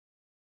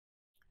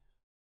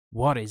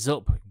What is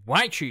up,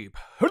 YTube?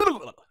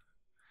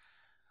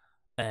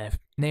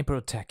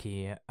 Neighborhood Techie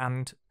here,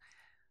 and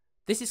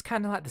this is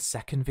kind of like the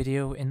second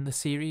video in the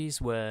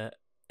series where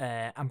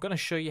I'm going to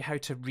show you how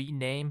to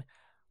rename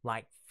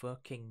like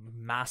fucking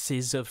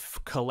masses of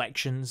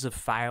collections of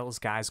files,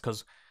 guys,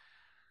 because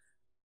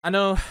I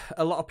know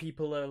a lot of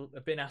people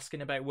have been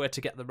asking about where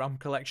to get the ROM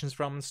collections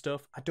from and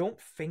stuff. I don't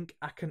think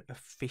I can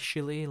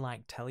officially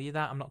like tell you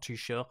that. I'm not too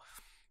sure.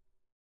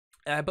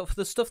 But for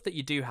the stuff that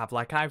you do have,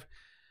 like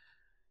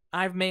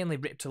I've mainly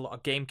ripped a lot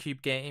of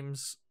GameCube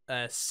games,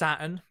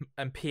 Saturn,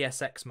 and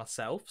PSX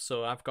myself.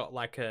 So I've got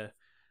like a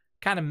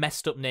kind of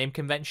messed up name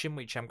convention,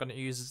 which I'm going to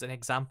use as an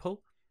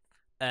example.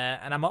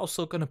 And I'm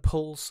also going to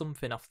pull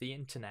something off the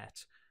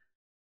internet,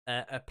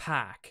 a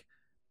pack,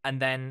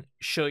 and then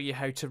show you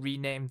how to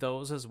rename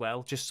those as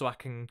well, just so I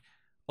can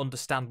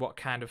understand what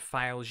kind of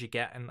files you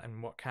get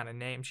and what kind of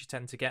names you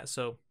tend to get.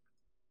 So,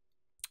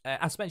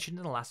 as mentioned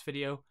in the last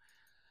video,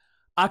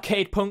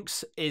 Arcade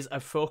Punks is a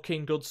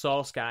fucking good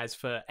source, guys,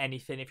 for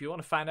anything. If you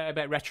want to find out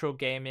about retro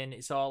gaming,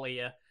 it's all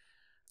here.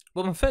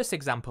 Well, my first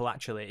example,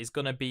 actually, is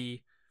going to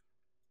be...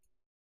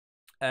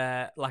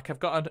 like, I've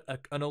got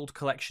an old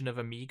collection of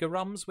Amiga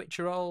ROMs,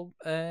 which are all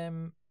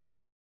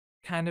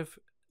kind of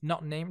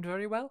not named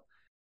very well.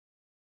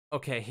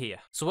 Okay, here.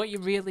 So what you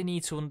really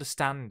need to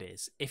understand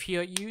is, if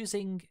you're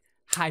using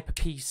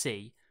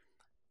HyperPC,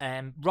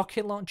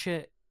 Rocket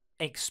Launcher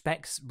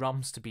expects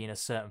ROMs to be in a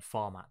certain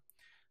format.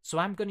 So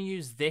I'm going to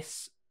use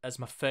this as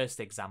my first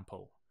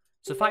example.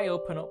 So if I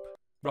open up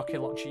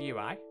Rocket Launcher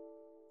UI...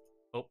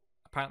 Oh,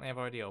 apparently I've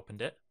already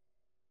opened it.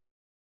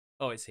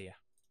 Oh, it's here.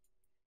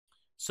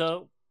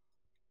 So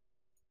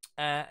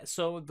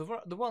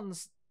the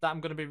ones that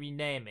I'm going to be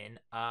renaming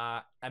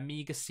are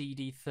Amiga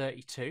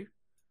CD32.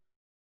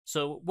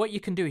 So what you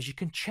can do is you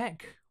can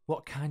check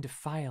what kind of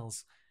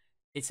files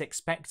it's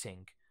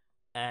expecting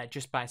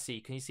just by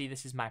see. Can you see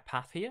this is my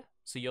path here?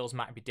 So yours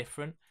might be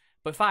different.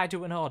 But if I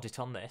do an audit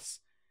on this,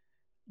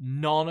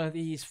 none of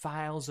these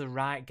files are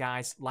right,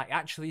 guys. Like,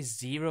 actually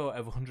 0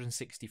 of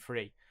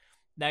 163.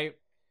 Now,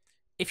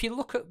 if you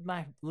look at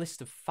my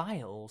list of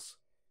files,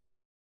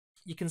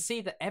 you can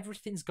see that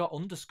everything's got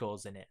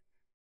underscores in it.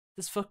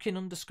 There's fucking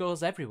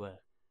underscores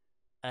everywhere.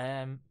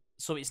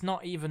 So it's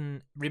not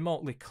even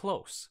remotely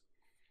close.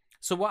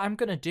 So what I'm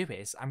going to do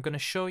is, I'm going to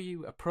show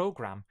you a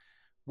program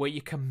where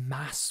you can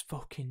mass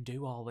fucking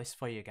do all this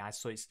for you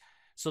guys.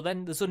 So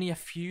then there's only a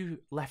few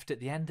left at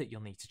the end that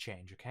you'll need to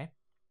change, okay?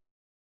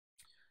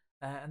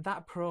 And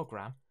that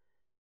program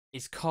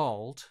is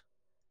called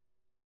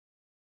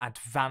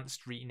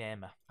Advanced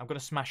Renamer. I'm going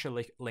to smash a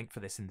link for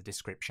this in the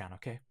description,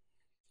 okay?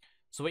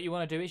 So what you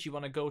want to do is you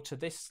want to go to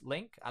this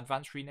link,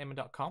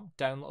 advancedrenamer.com,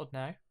 download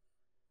now.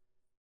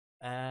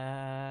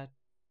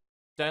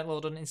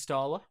 Download an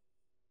installer.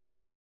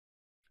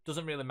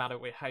 Doesn't really matter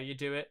how you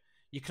do it.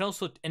 You can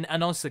also,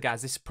 and also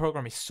guys, this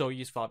program is so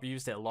useful. I've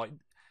used it a lot.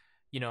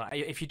 You know,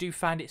 if you do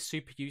find it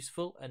super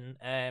useful, and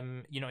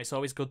you know, it's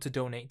always good to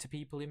donate to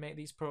people who make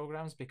these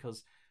programs,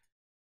 because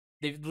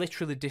they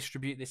literally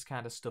distribute this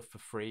kind of stuff for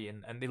free,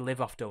 and they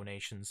live off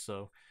donations.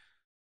 So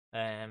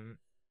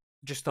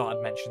just thought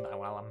I'd mention that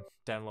while I'm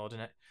downloading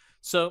it.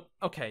 So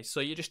okay, so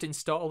you just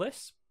install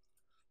this.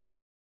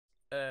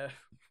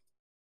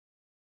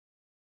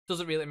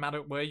 Doesn't really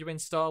matter where you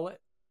install it,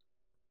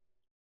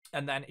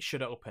 and then it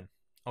should open.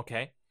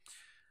 Okay.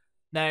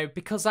 Now,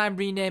 because I'm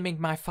renaming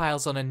my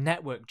files on a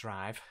network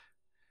drive,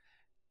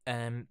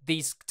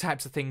 these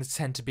types of things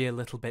tend to be a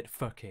little bit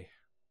fucky.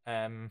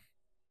 And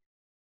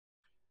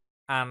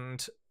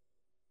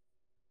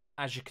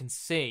as you can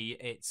see,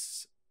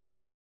 it's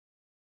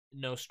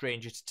no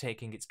stranger to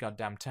taking its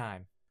goddamn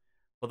time.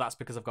 Well, that's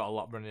because I've got a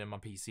lot running on my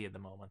PC at the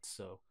moment,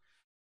 so...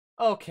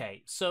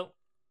 Okay, so...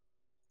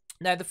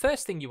 Now, the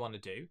first thing you want to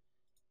do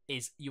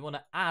is you want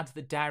to add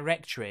the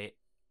directory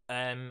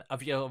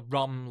of your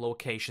ROM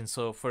location.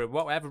 So for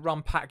whatever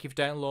ROM pack you've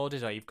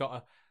downloaded, or you've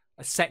got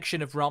a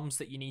section of ROMs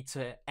that you need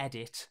to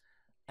edit,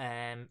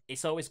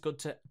 it's always good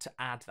to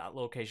add that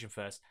location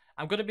first.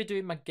 I'm going to be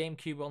doing my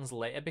GameCube ones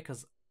later,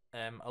 because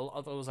a lot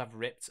of those I've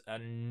ripped,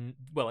 and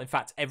well, in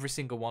fact, every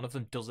single one of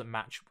them doesn't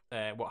match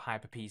what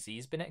HyperPC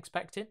has been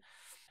expecting.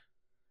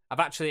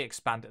 I've actually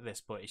expanded this,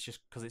 but it's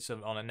just because it's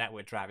on a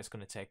network drive, it's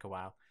going to take a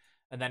while.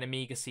 And then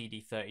Amiga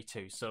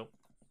CD32. So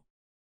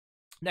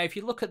now if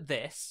you look at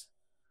this,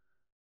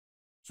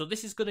 so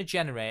this is going to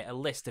generate a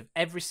list of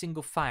every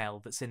single file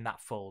that's in that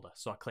folder.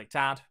 So I clicked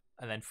add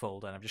and then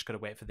folder, and I'm just going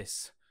to wait for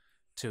this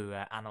to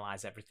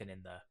analyze everything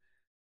in there.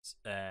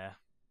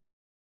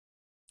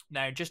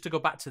 Now, just to go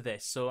back to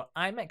this, so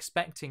I'm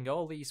expecting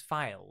all these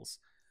files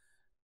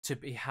to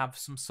have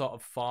some sort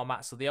of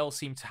format. So they all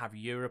seem to have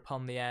Europe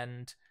on the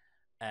end.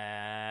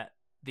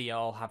 They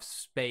all have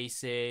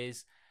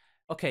spaces.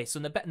 Okay, so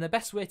the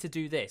best way to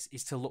do this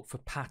is to look for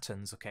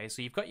patterns, okay?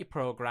 So you've got your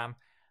program.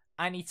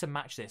 I need to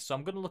match this. So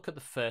I'm going to look at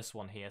the first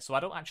one here. So I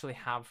don't actually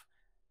have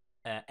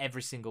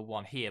every single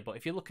one here. But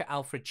if you look at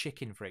Alfred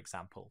Chicken, for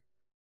example.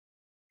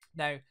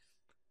 Now,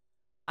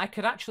 I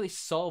could actually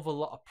solve a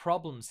lot of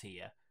problems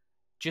here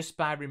just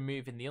by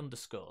removing the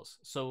underscores.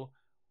 So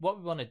what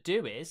we want to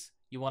do is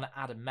you want to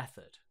add a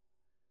method.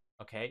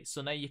 Okay,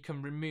 so now you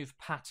can remove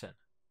pattern.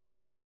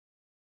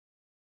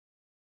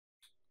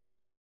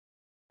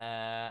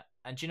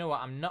 And you know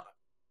what?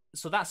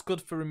 So that's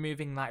good for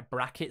removing like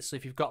brackets. So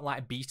if you've got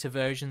like beta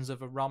versions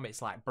of a ROM,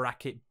 it's like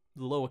bracket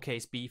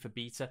lowercase b for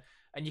beta,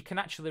 and you can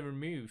actually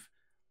remove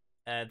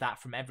that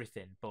from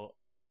everything. But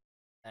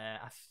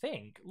I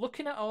think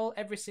looking at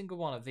every single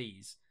one of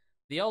these,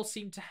 they all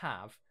seem to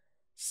have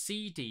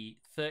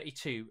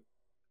CD32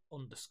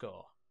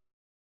 underscore.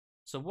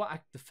 So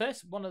the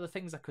first one of the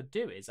things I could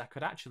do is I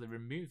could actually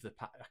remove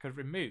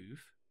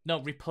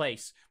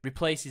replace.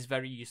 Replace is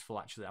very useful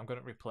actually. I'm going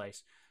to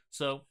replace.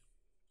 So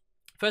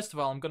first of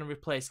all, I'm going to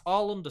replace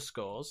all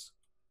underscores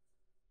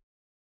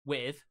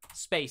with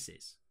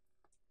spaces.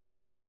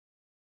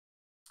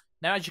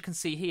 Now, as you can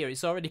see here,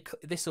 it's already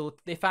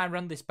if I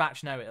run this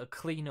batch now, it'll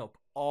clean up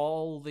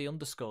all the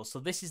underscores. So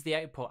this is the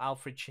output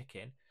Alfred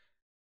Chicken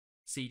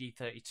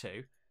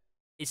CD32.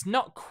 It's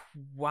not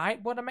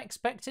quite what I'm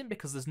expecting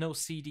because there's no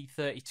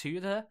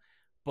CD32 there,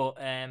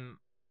 but I'm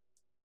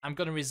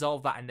going to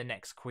resolve that in the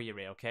next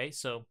query, okay?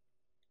 So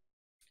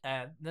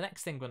the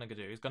next thing I'm going to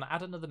do is going to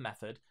add another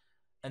method,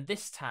 and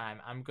this time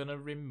I'm going to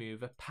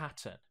remove a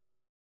pattern.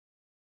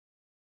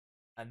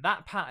 And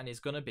that pattern is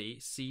going to be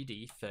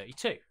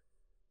CD32.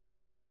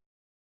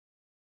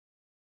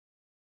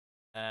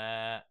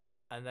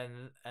 And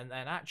then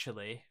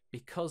actually,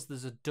 because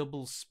there's a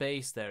double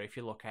space there, if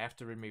you look, I have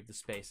to remove the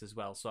space as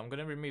well. So I'm going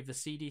to remove the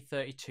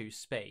CD32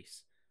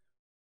 space.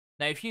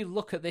 Now, if you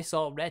look at this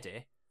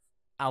already,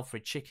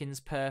 Alfred Chicken's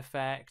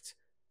perfect.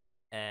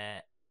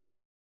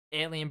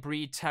 Alien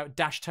Breed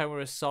Dash Tower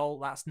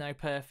Assault, that's now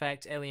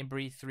perfect. Alien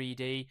Breed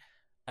 3D,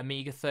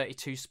 Amiga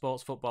 32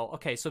 Sports Football.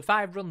 Okay, so if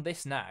I run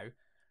this now,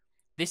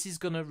 this is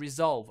going to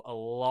resolve a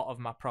lot of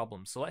my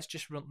problems. So let's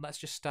just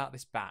start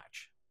this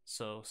batch.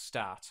 So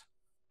start.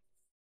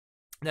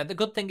 Now, the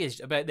good thing is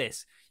about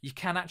this, you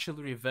can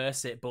actually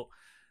reverse it, but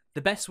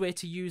the best way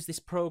to use this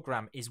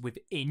program is with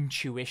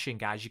intuition,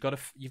 guys.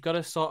 You've got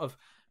to sort of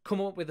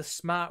come up with the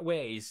smart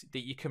ways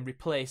that you can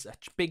replace a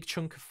big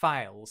chunk of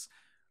files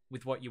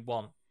with what you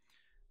want.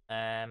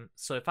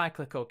 So if I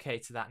click OK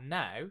to that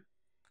now,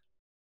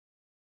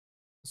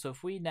 so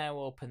if we now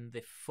open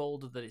the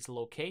folder that it's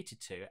located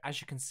to,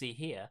 as you can see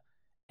here,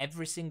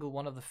 every single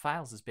one of the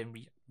files has been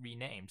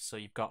renamed. So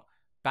you've got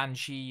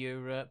Banshee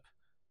Europe,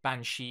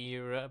 Banshee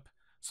Europe.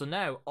 So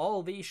now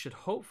all these should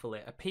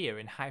hopefully appear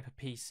in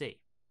HyperPC.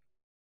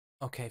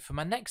 Okay, for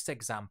my next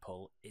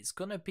example, it's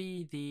going to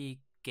be the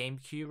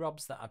GameCube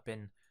ROMs that I've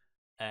been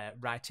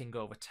writing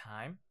over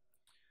time.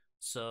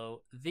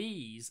 So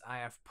these I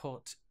have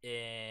put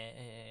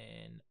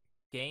in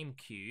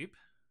GameCube.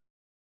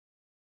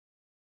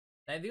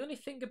 Now the only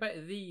thing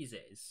about these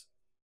is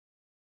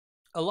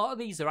a lot of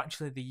these are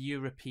actually the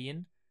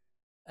European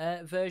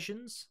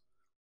versions.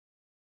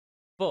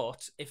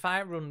 But if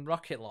I run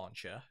Rocket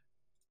Launcher,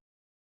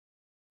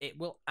 it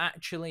will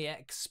actually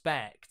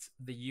expect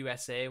the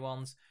USA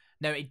ones.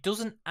 Now, it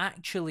doesn't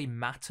actually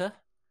matter.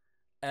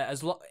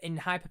 In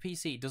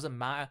HyperPC, it doesn't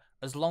matter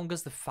as long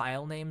as the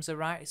file names are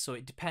right. So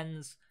it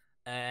depends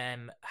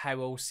how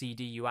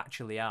OCD you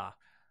actually are.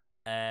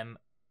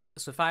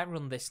 So if I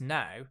run this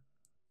now,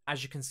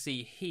 as you can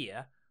see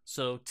here,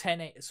 so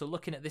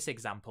looking at this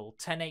example,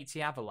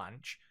 1080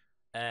 Avalanche,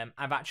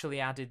 I've actually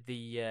added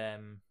the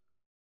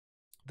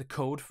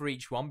code for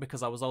each one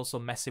because I was also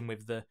messing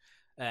with the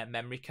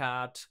memory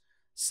card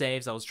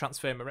saves. I was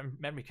transferring my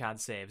memory card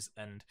saves,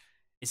 and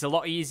it's a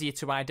lot easier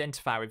to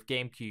identify with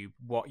GameCube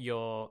what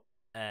your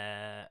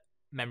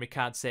memory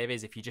card save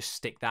is if you just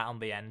stick that on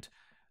the end.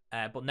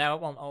 But now I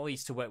want all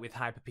these to work with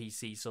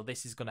HyperPC, so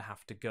this is going to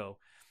have to go.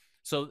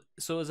 So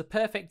as a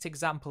perfect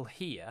example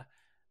here,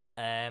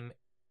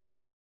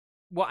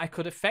 what I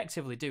could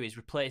effectively do is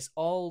replace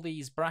all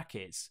these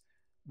brackets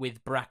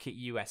with bracket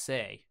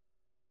USA,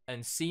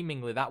 and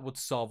seemingly that would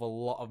solve a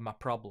lot of my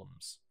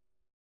problems.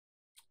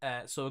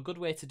 So a good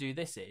way to do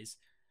this is,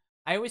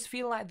 I always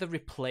feel like the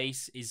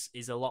replace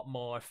is a lot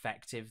more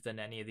effective than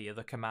any of the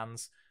other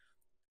commands,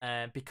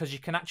 because you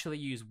can actually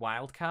use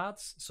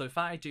wildcards. So if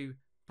I do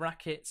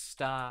bracket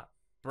start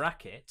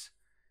bracket,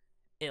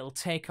 it'll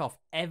take off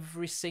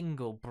every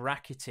single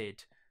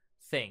bracketed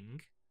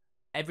thing,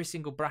 every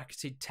single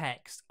bracketed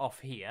text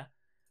off here,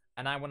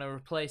 and I want to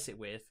replace it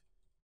with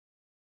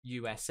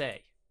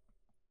USA.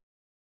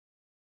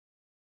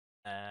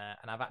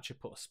 And I've actually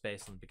put a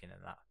space on the beginning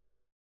of that.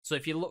 So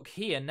if you look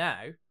here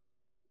now,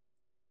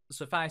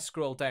 so if I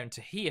scroll down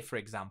to here, for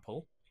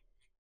example,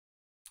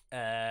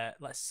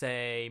 let's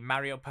say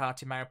Mario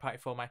Party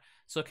 4.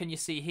 So can you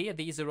see here,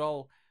 these are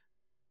all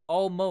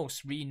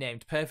almost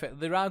renamed perfect.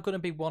 There are going to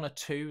be one or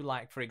two,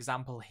 like for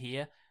example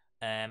here,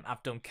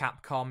 I've done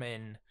Capcom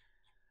in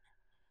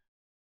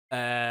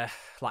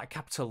like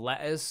capital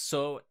letters,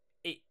 so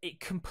it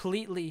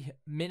completely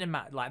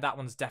minimize, like that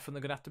one's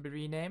definitely gonna have to be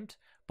renamed,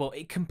 but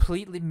it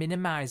completely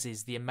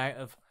minimizes the amount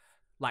of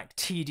like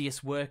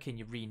tedious work in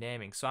your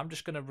renaming. So I'm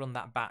just gonna run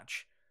that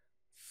batch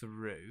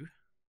through.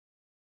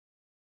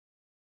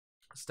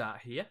 Start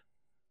here.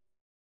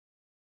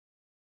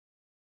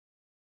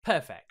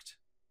 Perfect.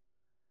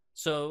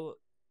 So,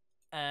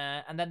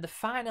 and then the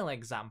final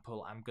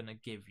example I'm going to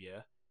give you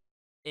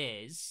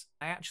is,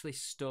 I actually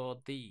stored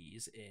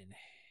these in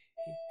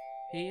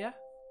here.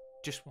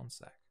 Just one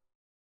sec.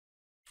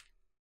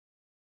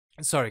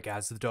 Sorry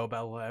guys, the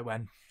doorbell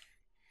went.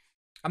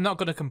 I'm not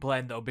going to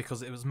complain though,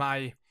 because it was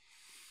my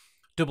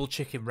double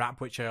chicken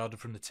wrap which I ordered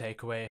from the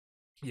takeaway.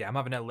 Yeah, I'm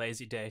having a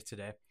lazy day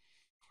today.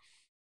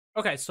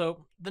 Okay,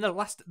 so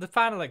the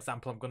final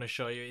example I'm going to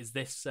show you is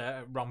this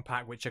ROM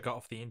pack which I got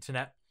off the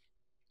internet.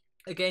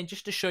 Again,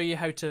 just to show you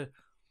how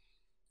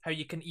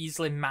you can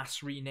easily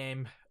mass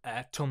rename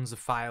tons of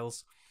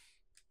files.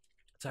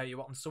 Tell you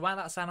what, so while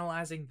that's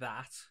analysing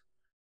that,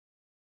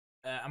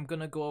 I'm going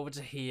to go over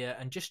to here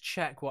and just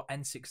check what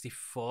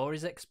N64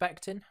 is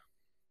expecting.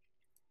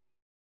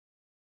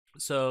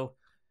 So,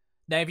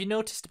 now have you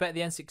noticed about the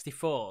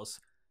N64s?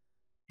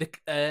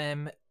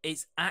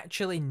 It's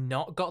actually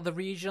not got the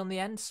region on the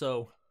end,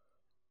 so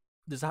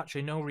there's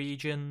actually no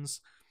regions.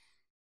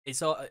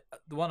 It's all,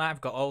 the one I've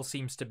got all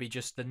seems to be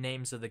just the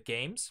names of the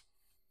games.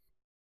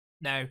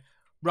 Now,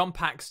 ROM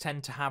packs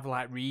tend to have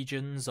like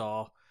regions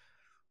or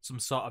some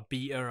sort of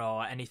beta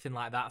or anything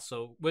like that,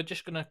 so we're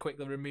just going to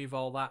quickly remove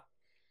all that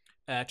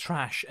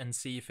trash and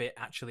see if it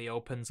actually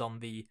opens on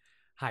the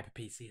Hyper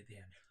PC at the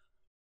end.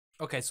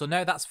 Okay, so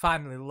now that's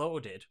finally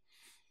loaded.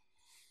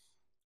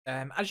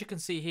 As you can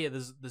see here,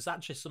 there's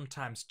actually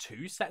sometimes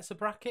two sets of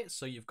brackets,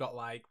 so you've got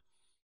like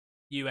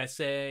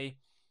USA,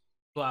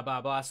 blah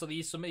blah blah. So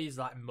some of these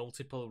like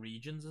multiple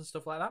regions and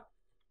stuff like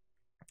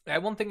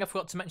that. One thing I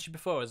forgot to mention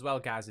before as well,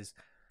 guys, is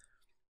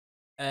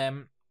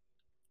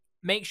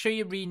make sure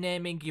you're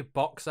renaming your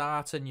box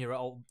art and your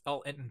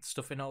alt and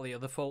stuff in all the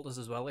other folders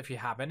as well if you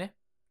have any,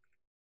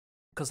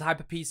 because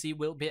HyperPC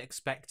will be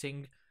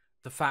expecting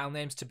the file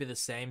names to be the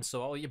same.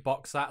 So all your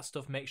box art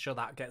stuff, make sure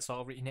that gets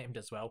all renamed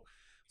as well.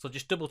 So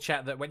just double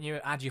check that when you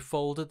add your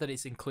folder that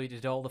it's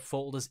included all the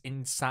folders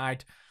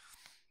inside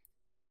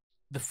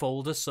the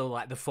folder, so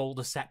like the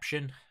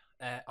folderception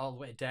all the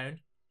way down,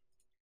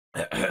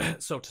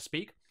 so to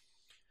speak.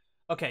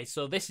 Okay,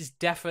 so this is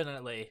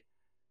definitely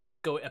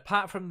going,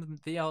 apart from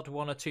the odd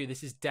one or two,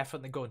 this is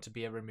definitely going to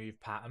be a remove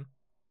pattern.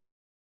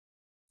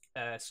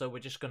 So we're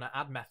just going to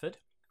add method,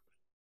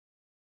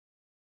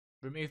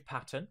 remove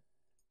pattern.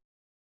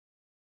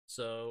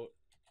 So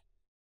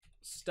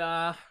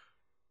star.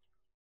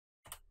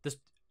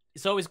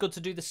 It's always good to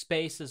do the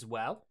space as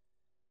well.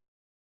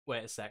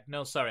 Wait a sec.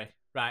 No, sorry.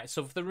 Right,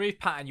 so for the remove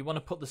pattern, you want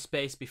to put the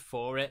space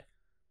before it.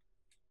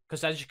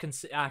 Because as you can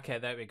see... Okay,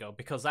 there we go.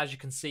 Because as you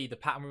can see, the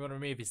pattern we want to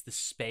remove is the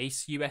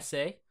space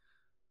USA.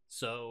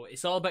 So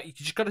it's all about... You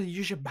just got to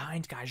use your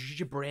mind, guys. Use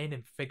your brain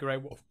and figure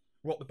out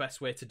what the best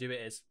way to do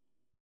it is.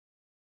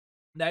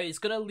 Now, it's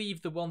going to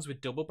leave the ones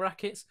with double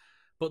brackets.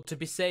 But to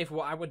be safe,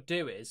 what I would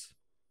do is...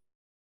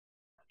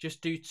 just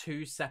do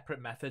two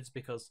separate methods,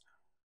 because...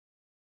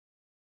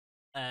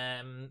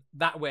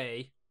 that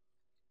way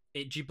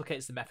it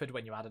duplicates the method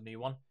when you add a new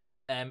one.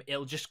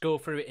 It'll just go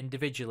through it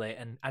individually,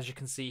 and as you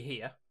can see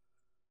here,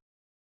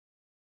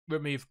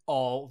 remove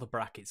all the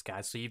brackets,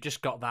 guys. So you've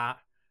just got that,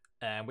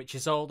 which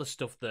is all the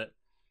stuff that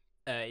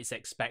it's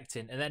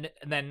expecting, and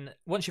then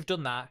once you've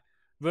done that,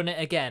 run it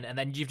again, and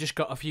then you've just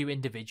got a few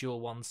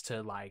individual ones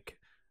to like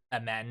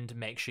amend,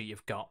 make sure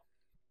you've got.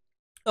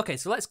 Okay,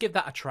 so let's give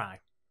that a try.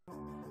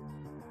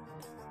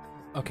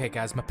 Okay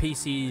guys, my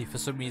PC for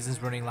some reason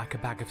is running like a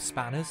bag of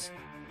spanners,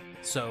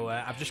 so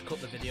I've just cut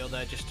the video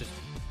there just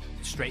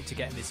straight to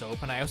getting this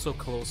open. I also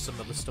closed some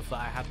of the stuff that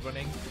I had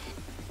running,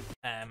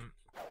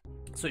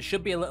 so it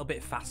should be a little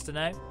bit faster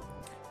now.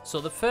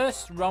 So the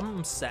first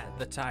ROM set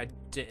that I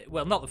did,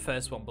 well, not the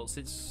first one, but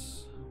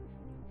since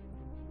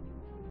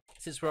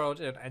we're on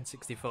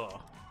N64,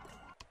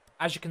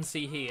 as you can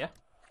see here,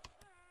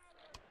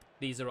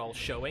 these are all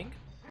showing.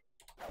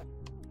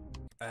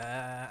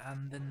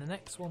 And then the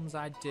next ones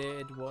I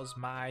did was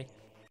my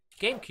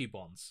GameCube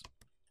ones.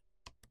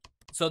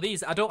 So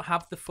these, I don't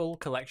have the full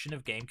collection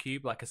of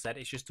GameCube, like I said,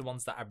 it's just the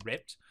ones that I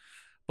ripped.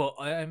 But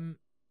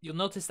you'll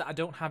notice that I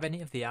don't have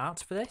any of the art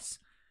for this.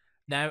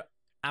 Now,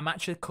 I'm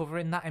actually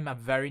covering that in my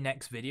very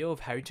next video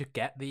of how to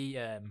get the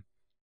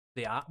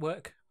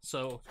artwork.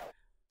 So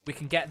we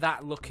can get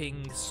that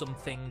looking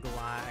something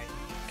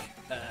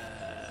like,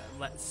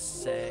 let's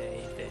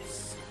say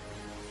this.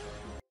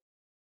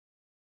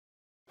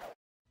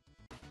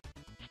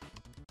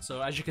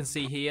 So as you can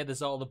see here,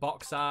 there's all the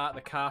box art,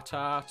 the cart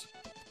art.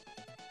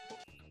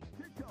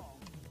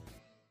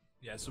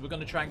 Yeah, so we're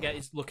going to try and get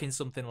it looking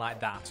something like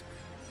that.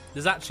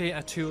 There's actually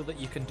a tool that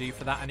you can do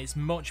for that, and it's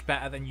much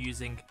better than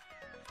using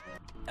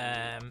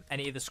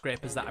any of the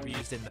scrapers that I've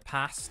used in the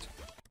past.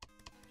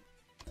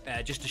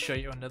 Just to show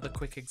you another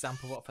quick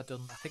example, what have I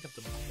done? I think I've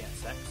done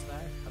PSX now.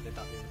 I did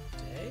that the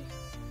other day.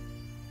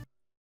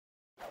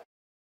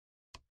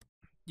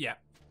 Yeah.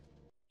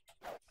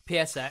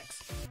 PSX.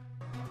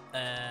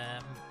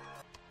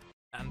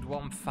 And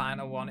one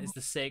final one is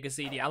the Sega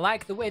CD. I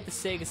like the way the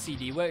Sega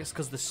CD works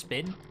because the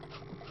spin,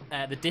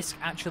 the disc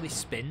actually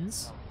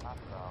spins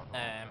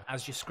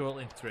as you're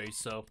scrolling through.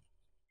 So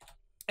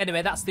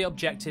anyway, that's the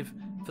objective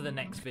for the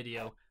next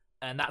video.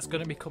 And that's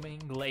going to be coming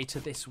later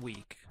this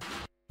week.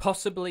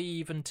 Possibly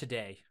even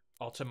today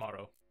or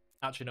tomorrow.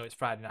 Actually, no, it's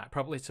Friday night.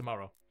 Probably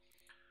tomorrow.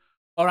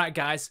 Alright,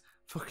 guys.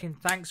 Fucking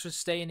thanks for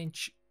staying in...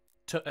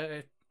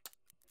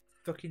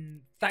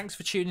 fucking thanks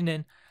for tuning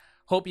in.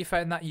 Hope you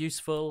found that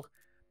useful.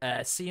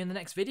 See you in the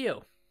next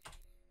video.